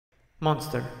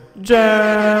Monster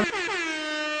Jam!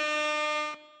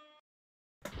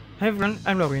 Hi everyone,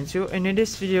 I'm Laurencio, and in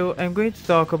this video I'm going to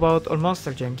talk about all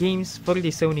Monster Jam games for the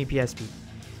Sony PSP.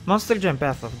 Monster Jam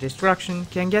Path of Destruction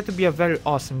can get to be a very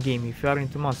awesome game if you are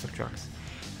into monster trucks.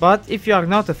 But if you are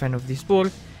not a fan of this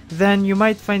sport, then you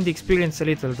might find the experience a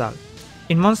little dull.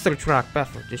 In Monster Truck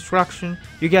Path of Destruction,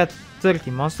 you get 30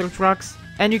 monster trucks,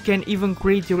 and you can even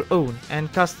create your own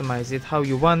and customize it how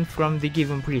you want from the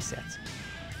given presets.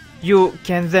 You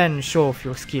can then show off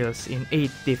your skills in 8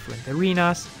 different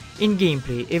arenas. In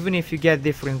gameplay, even if you get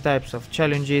different types of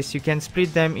challenges, you can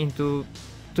split them into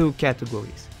 2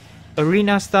 categories.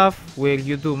 Arena stuff, where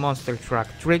you do monster truck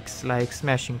tricks like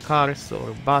smashing cars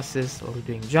or buses or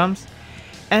doing jumps,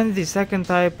 and the second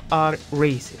type are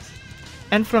races.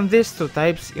 And from these 2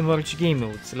 types emerge game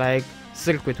modes like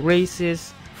circuit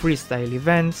races, freestyle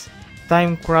events,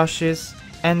 time crushes,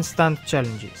 and stunt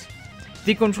challenges.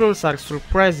 The controls are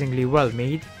surprisingly well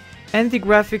made, and the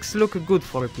graphics look good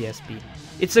for a PSP.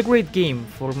 It's a great game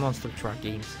for monster truck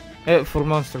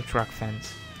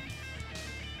fans.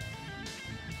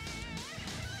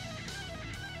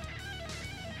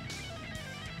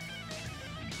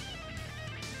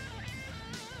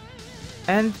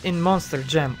 And in Monster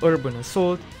Jam Urban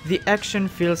Assault, the action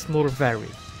feels more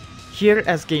varied. Here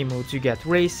as game modes you get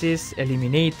races,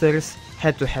 eliminators,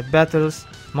 head-to-head battles,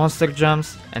 monster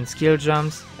jumps and skill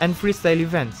jumps, and freestyle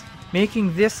events,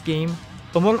 making this game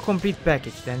a more complete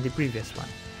package than the previous one.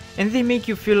 And they make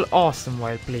you feel awesome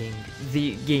while playing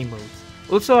the game modes.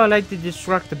 Also, I like the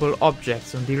destructible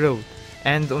objects on the road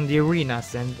and on the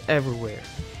arenas and everywhere.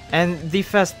 And the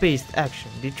fast-paced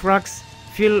action. The trucks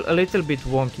feel a little bit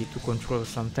wonky to control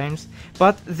sometimes,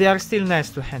 but they are still nice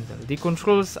to handle. The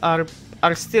controls are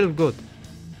still good.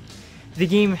 The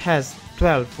game has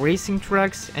 12 racing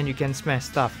tracks, and you can smash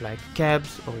stuff like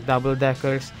cabs or double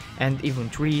deckers and even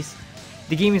trees.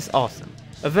 The game is awesome.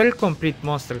 A very complete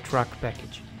monster truck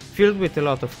package, filled with a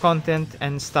lot of content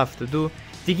and stuff to do.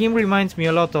 The game reminds me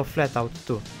a lot of Flatout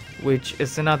 2, which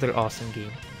is another awesome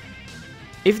game.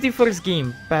 If the first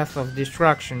game, Path of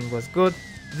Destruction, was good,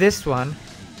 this one,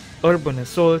 Urban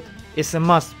Assault, is a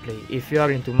must play if you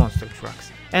are into monster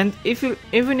trucks. And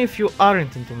even if you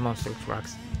aren't into monster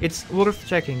trucks, it's worth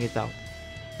checking it out.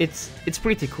 It's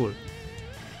pretty cool.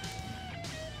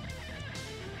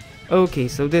 Okay,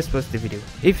 so this was the video.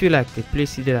 If you liked it,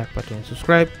 please hit the like button and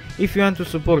subscribe. If you want to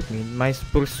support me in my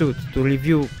pursuit to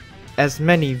review as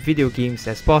many video games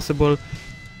as possible,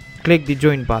 click the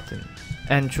join button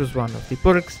and choose one of the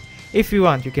perks. If you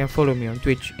want, you can follow me on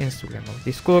Twitch, Instagram or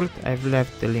Discord. I've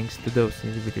left the links to those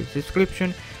in the video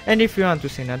description. And if you want to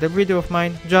see another video of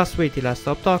mine, just wait till I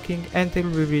stop talking and I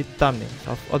will read thumbnails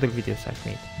of other videos I've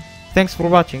made. Thanks for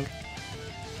watching.